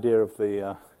this idea of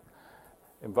the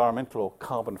environmental or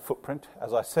carbon footprint.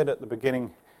 As I said at the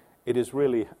beginning, it is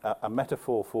really a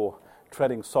metaphor for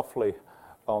treading softly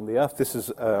on the earth. This is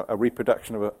a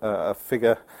reproduction of a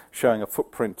figure showing a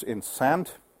footprint in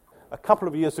sand. A couple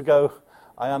of years ago,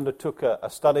 I undertook a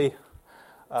study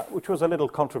which was a little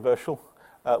controversial,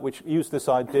 which used this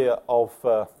idea of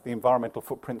the environmental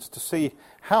footprints to see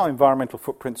how environmental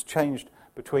footprints changed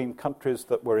between countries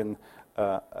that were in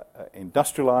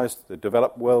industrialized, the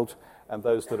developed world, and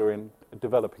those that are in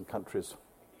developing countries.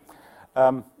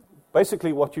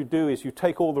 Basically, what you do is you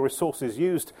take all the resources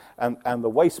used and the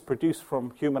waste produced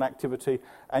from human activity,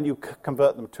 and you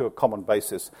convert them to a common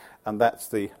basis, and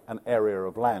that's an area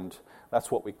of land.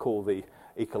 That's what we call the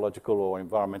ecological or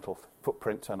environmental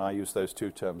footprint, and I use those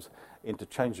two terms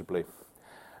interchangeably.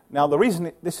 Now, the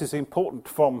reason this is important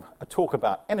from a talk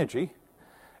about energy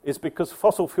is because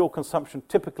fossil fuel consumption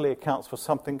typically accounts for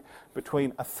something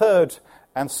between 1/3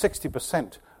 and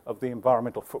 60% of the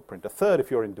environmental footprint. 1/3 if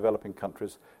you're in developing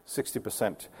countries,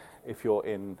 60% if you're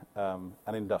in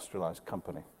an industrialized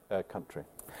country.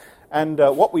 And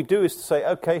what we do is to say,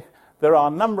 okay, there are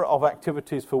a number of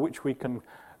activities for which we can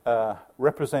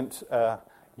represent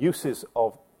uses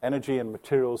of energy and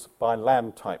materials by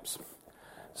land types.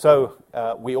 So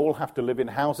we all have to live in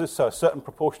houses, so a certain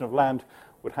proportion of land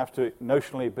would have to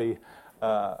notionally be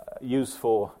used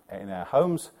in our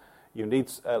homes. You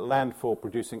need land for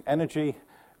producing energy.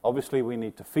 Obviously, we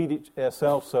need to feed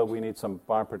ourselves, so we need some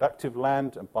bioproductive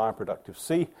land and bioproductive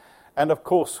sea. And of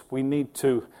course, we need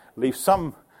to leave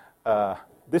some,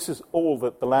 this is all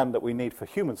the land that we need for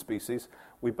human species.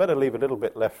 We better leave a little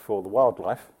bit left for the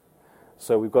wildlife.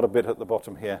 So we've got a bit at the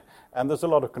bottom here. And there's a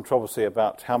lot of controversy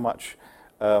about how much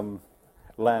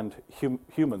land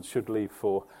humans should leave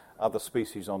for other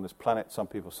species on this planet. Some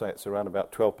people say it's around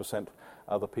about 12%.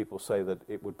 Other people say that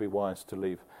it would be wise to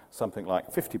leave something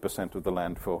like 50% of the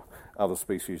land for other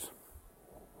species.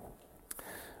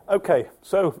 Okay,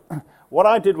 so what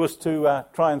I did was to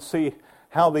try and see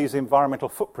how these environmental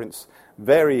footprints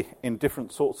vary in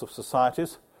different sorts of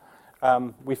societies.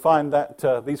 We find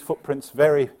that these footprints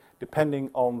vary depending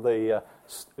on the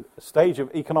stage of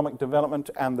economic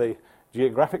development and the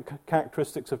geographic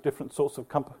characteristics of different sorts of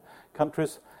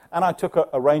countries. And I took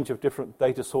a range of different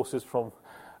data sources from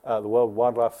the World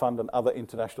Wildlife Fund and other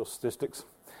international statistics.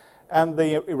 And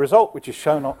the result, which is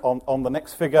shown on the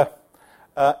next figure,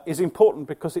 is important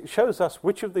because it shows us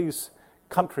which of these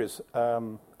countries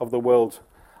of the world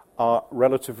are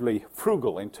relatively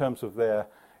frugal in terms of their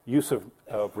use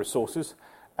of resources,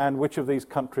 and which of these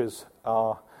countries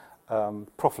are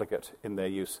profligate in their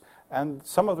use. And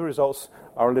some of the results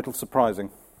are a little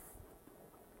surprising.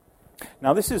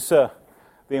 Now, this is the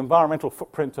environmental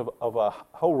footprint of a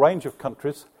whole range of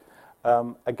countries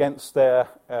against their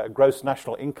gross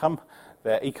national income,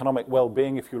 their economic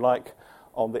well-being, if you like,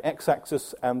 on the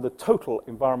x-axis, and the total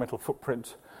environmental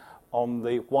footprint on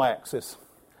the y-axis.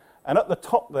 And at the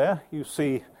top there, you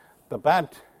see the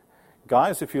bad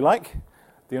guys, if you like,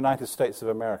 the United States of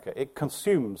America. It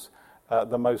consumes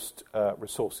the most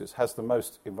resources, has the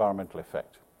most environmental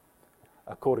effect,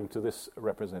 according to this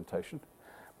representation.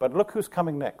 But look who's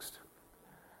coming next.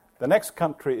 The next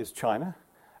country is China,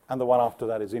 and the one after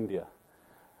that is India.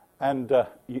 And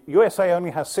USA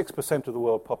only has 6% of the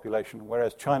world population,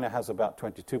 whereas China has about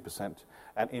 22%,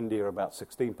 and India about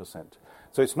 16%.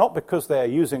 So it's not because they are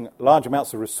using large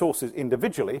amounts of resources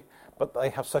individually, but they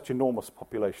have such enormous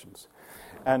populations.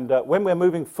 And when we're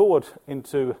moving forward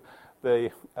into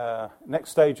the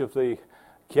next stage of the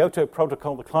Kyoto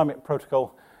Protocol, the climate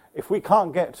protocol, if we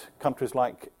can't get countries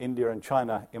like India and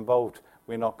China involved,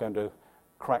 we're not going to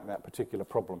crack that particular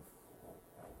problem.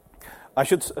 I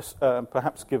should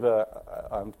perhaps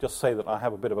just say that I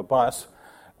have a bit of a bias.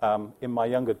 In my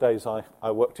younger days,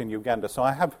 I worked in Uganda, so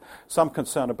I have some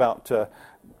concern about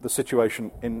the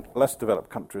situation in less developed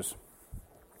countries.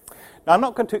 Now, I'm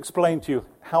not going to explain to you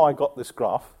how I got this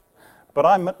graph, but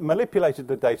I manipulated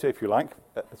the data, if you like.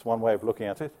 That's one way of looking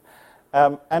at it.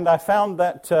 And I found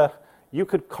that you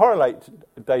could correlate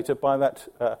data by that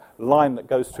line that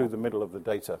goes through the middle of the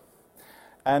data.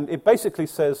 And it basically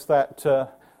says that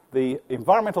the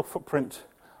environmental footprint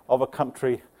of a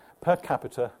country per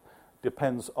capita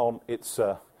depends on its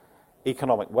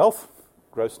economic wealth,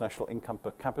 gross national income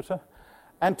per capita,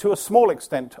 and to a small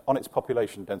extent on its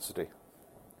population density.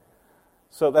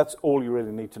 So that's all you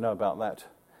really need to know about that.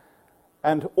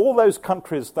 And all those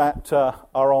countries that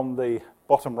are on the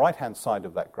bottom right-hand side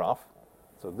of that graph,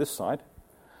 so this side,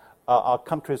 are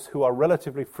countries who are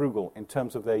relatively frugal in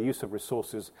terms of their use of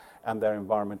resources and their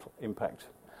environmental impact.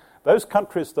 Those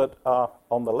countries that are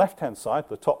on the left-hand side,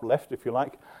 the top left, if you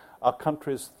like, are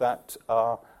countries that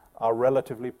are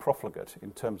relatively profligate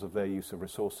in terms of their use of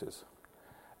resources.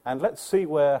 And let's see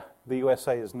where the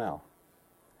USA is now.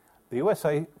 The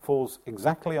USA falls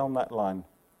exactly on that line.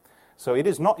 So it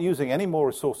is not using any more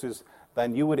resources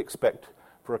than you would expect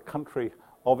for a country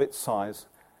of its size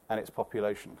and its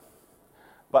population.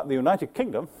 But the United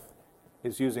Kingdom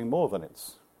is using more than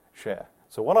its share.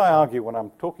 So what I argue when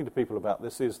I'm talking to people about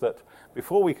this is that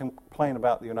before we complain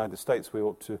about the United States, we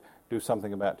ought to do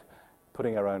something about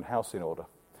putting our own house in order.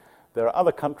 There are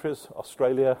other countries,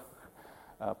 Australia,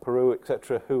 Peru,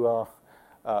 etc., who are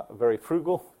very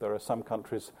frugal. There are some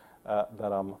countries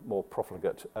that are more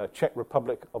profligate. Czech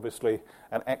Republic, obviously,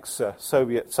 an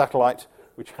ex-Soviet satellite,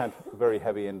 which had very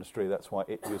heavy industry. That's why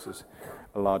it uses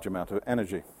a large amount of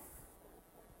energy.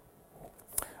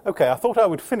 Okay, I thought I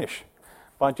would finish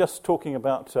by just talking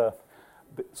about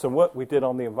some work we did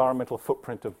on the environmental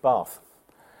footprint of Bath.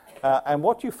 And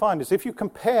what you find is if you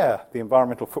compare the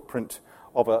environmental footprint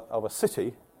of a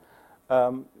city,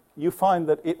 you find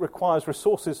that it requires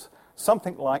resources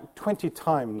something like 20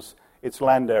 times its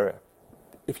land area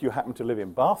if you happen to live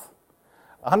in Bath,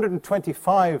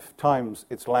 125 times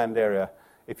its land area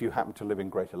if you happen to live in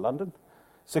Greater London,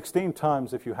 16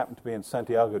 times if you happen to be in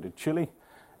Santiago de Chile,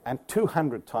 and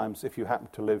 200 times if you happen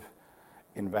to live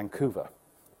in Vancouver.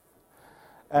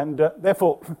 And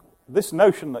therefore, this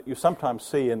notion that you sometimes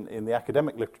see in the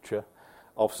academic literature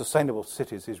of sustainable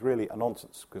cities is really a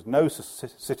nonsense, because no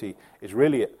city is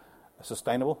really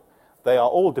sustainable. They are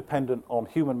all dependent on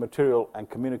human material and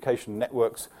communication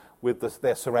networks with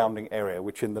their surrounding area,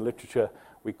 which in the literature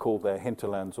we call their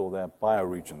hinterlands or their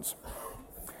bioregions.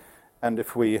 And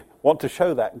if we want to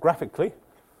show that graphically,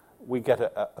 we get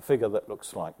a figure that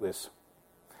looks like this.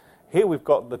 Here we've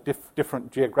got the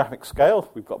different geographic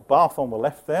scale. We've got Bath on the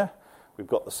left there. We've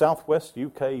got the southwest,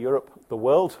 UK, Europe, the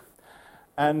world.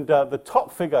 And the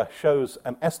top figure shows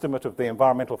an estimate of the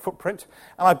environmental footprint.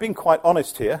 And I've been quite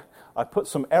honest here. I put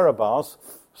some error bars,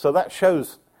 so that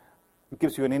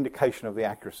gives you an indication of the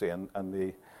accuracy. And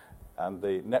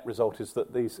the net result is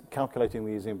that calculating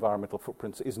these environmental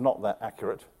footprints is not that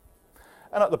accurate.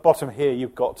 And at the bottom here,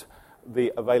 you've got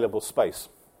the available space.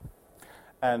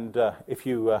 And if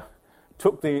you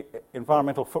took the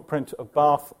environmental footprint of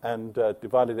Bath and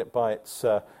divided it by its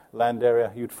land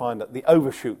area, you'd find that the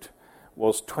overshoot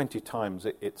was 20 times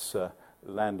its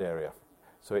land area.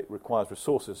 So it requires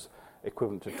resources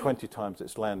equivalent to 20 times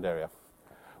its land area.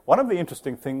 One of the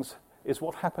interesting things is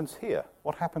what happens here,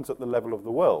 what happens at the level of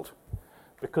the world.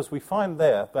 Because we find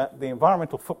there that the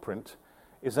environmental footprint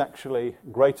is actually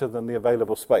greater than the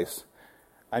available space.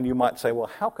 And you might say,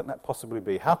 well, how can that possibly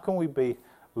be? How can we be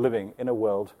living in a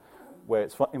world where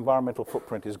its environmental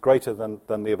footprint is greater than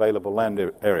the available land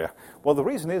area? Well, the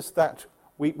reason is that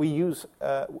we use,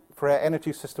 for our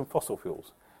energy system, fossil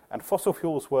fuels. And fossil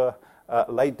fuels were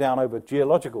laid down over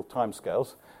geological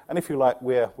timescales. And if you like,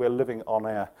 we're living on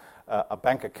a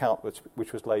bank account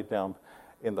which was laid down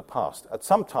in the past. At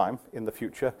some time in the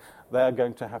future, they are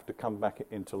going to have to come back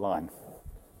into line.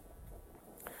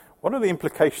 What are the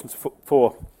implications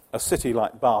for a city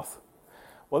like Bath?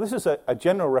 Well, this is a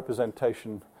general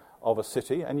representation of a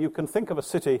city, and you can think of a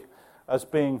city as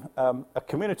being a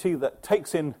community that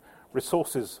takes in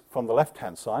resources from the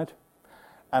left-hand side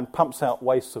and pumps out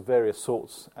wastes of various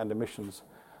sorts and emissions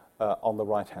on the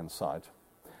right-hand side.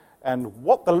 And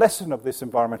what the lesson of this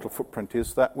environmental footprint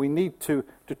is that we need to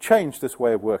change this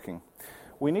way of working.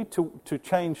 We need to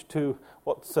change to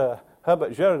what's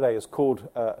Herbert Girardet has called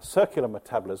circular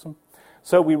metabolism.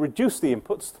 So we reduce the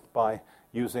inputs by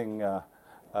using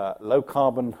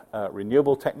low-carbon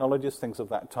renewable technologies, things of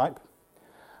that type.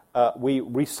 We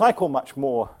recycle much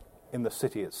more in the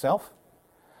city itself,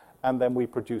 and then we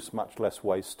produce much less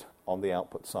waste on the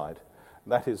output side.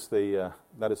 That is the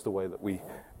way that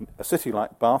a city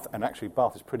like Bath, and actually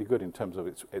Bath is pretty good in terms of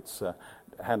its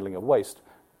handling of waste,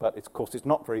 but of course it's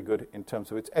not very good in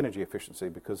terms of its energy efficiency,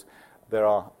 because there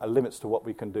are limits to what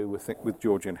we can do with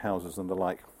Georgian houses and the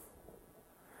like.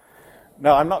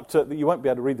 Now, I'm not. You won't be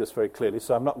able to read this very clearly,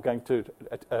 so I'm not going to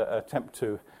attempt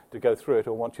to go through it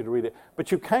or want you to read it.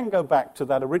 But you can go back to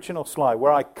that original slide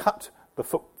where I cut the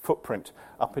footprint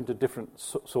up into different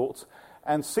sorts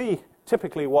and see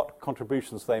typically what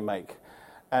contributions they make.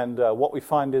 And what we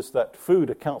find is that food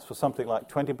accounts for something like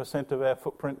 20% of air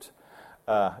footprint,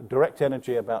 direct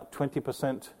energy about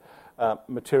 20%,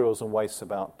 materials and wastes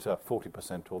about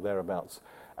 40% or thereabouts.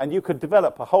 And you could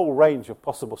develop a whole range of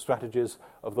possible strategies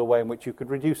of the way in which you could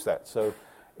reduce that. So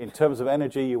in terms of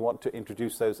energy, you want to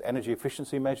introduce those energy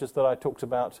efficiency measures that I talked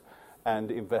about and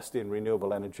invest in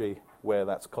renewable energy where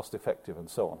that's cost effective and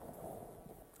so on.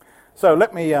 So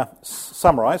let me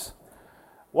summarize.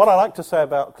 What I like to say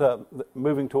about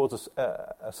moving towards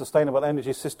a sustainable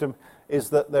energy system is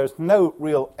that there's no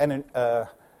real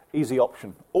easy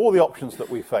option. All the options that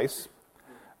we face,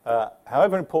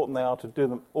 however important they are to do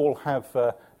them, all have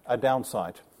a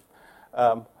downside.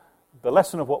 The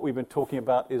lesson of what we've been talking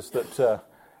about is that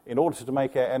in order to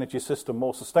make our energy system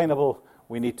more sustainable,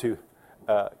 we need to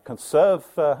conserve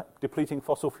depleting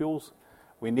fossil fuels.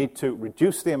 We need to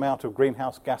reduce the amount of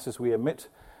greenhouse gases we emit.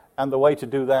 And the way to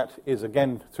do that is,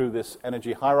 again, through this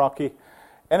energy hierarchy.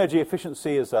 Energy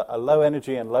efficiency is a low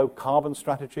energy and low carbon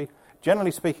strategy.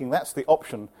 Generally speaking, that's the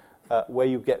option where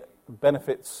you get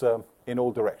benefits in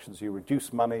all directions. You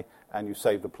reduce money and you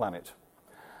save the planet.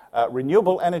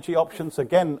 Renewable energy options,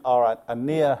 again, are a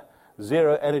near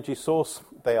zero energy source.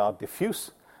 They are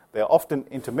diffuse. They are often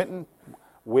intermittent.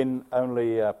 Wind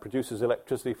only produces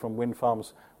electricity from wind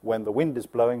farms when the wind is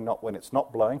blowing, not when it's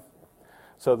not blowing.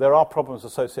 So there are problems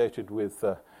associated with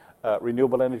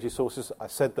renewable energy sources. I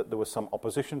said that there was some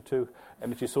opposition to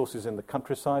energy sources in the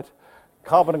countryside.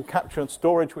 Carbon capture and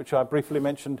storage, which I briefly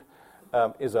mentioned,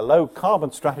 is a low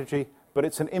carbon strategy, but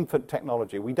it's an infant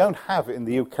technology. We don't have in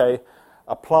the UK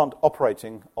a plant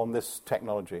operating on this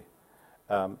technology.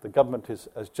 The government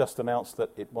has just announced that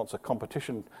it wants a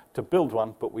competition to build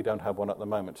one, but we don't have one at the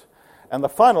moment. And the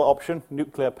final option,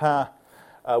 nuclear power,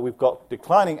 we've got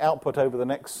declining output over the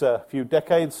next few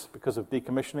decades because of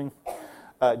decommissioning.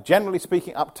 Generally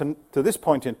speaking, up to this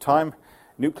point in time,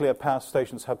 nuclear power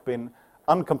stations have been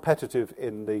uncompetitive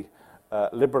in the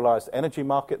liberalised energy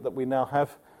market that we now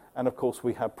have, and of course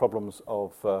we have problems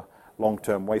of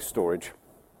long-term waste storage.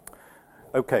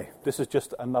 Okay, this is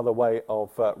just another way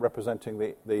of representing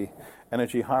the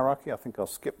energy hierarchy. I think I'll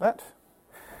skip that.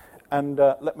 And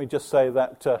let me just say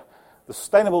that the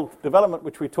sustainable development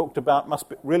which we talked about must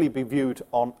really be viewed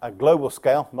on a global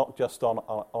scale, not just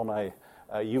on a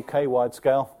UK-wide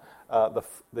scale.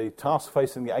 The task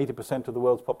facing the 80% of the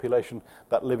world's population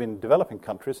that live in developing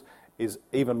countries is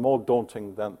even more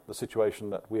daunting than the situation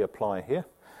that we apply here.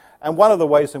 And one of the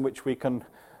ways in which we can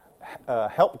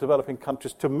help developing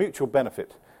countries to mutual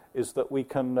benefit is that we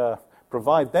can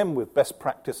provide them with best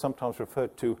practice, sometimes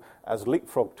referred to as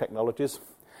leapfrog technologies.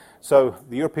 So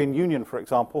the European Union, for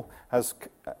example, has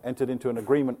entered into an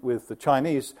agreement with the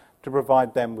Chinese to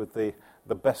provide them with the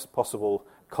best possible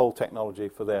coal technology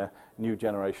for their new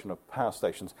generation of power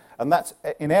stations. And that's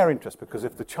in our interest, because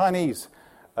if the Chinese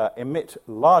emit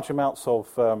large amounts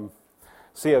of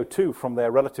CO2 from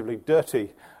their relatively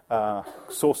dirty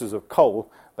sources of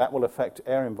coal, that will affect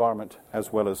our environment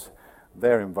as well as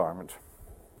their environment.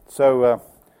 So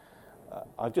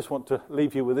I just want to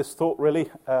leave you with this thought, really.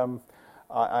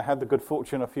 I had the good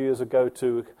fortune a few years ago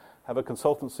to have a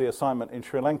consultancy assignment in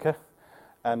Sri Lanka,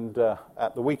 and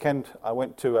at the weekend I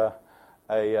went to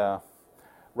a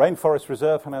rainforest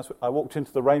reserve, and as I walked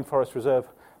into the rainforest reserve,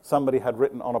 somebody had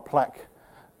written on a plaque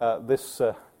this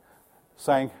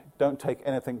saying, "Don't take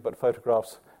anything but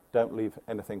photographs, don't leave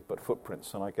anything but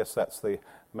footprints." And I guess that's the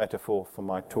metaphor for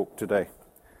my talk today.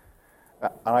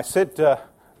 And I said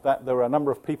that there are a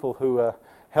number of people who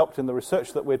helped in the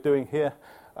research that we're doing here.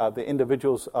 The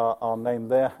individuals are named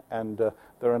there, and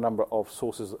there are a number of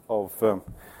sources of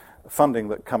funding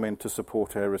that come in to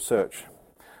support our research.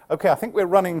 Okay, I think we're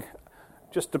running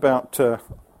just about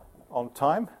on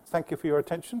time. Thank you for your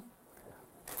attention.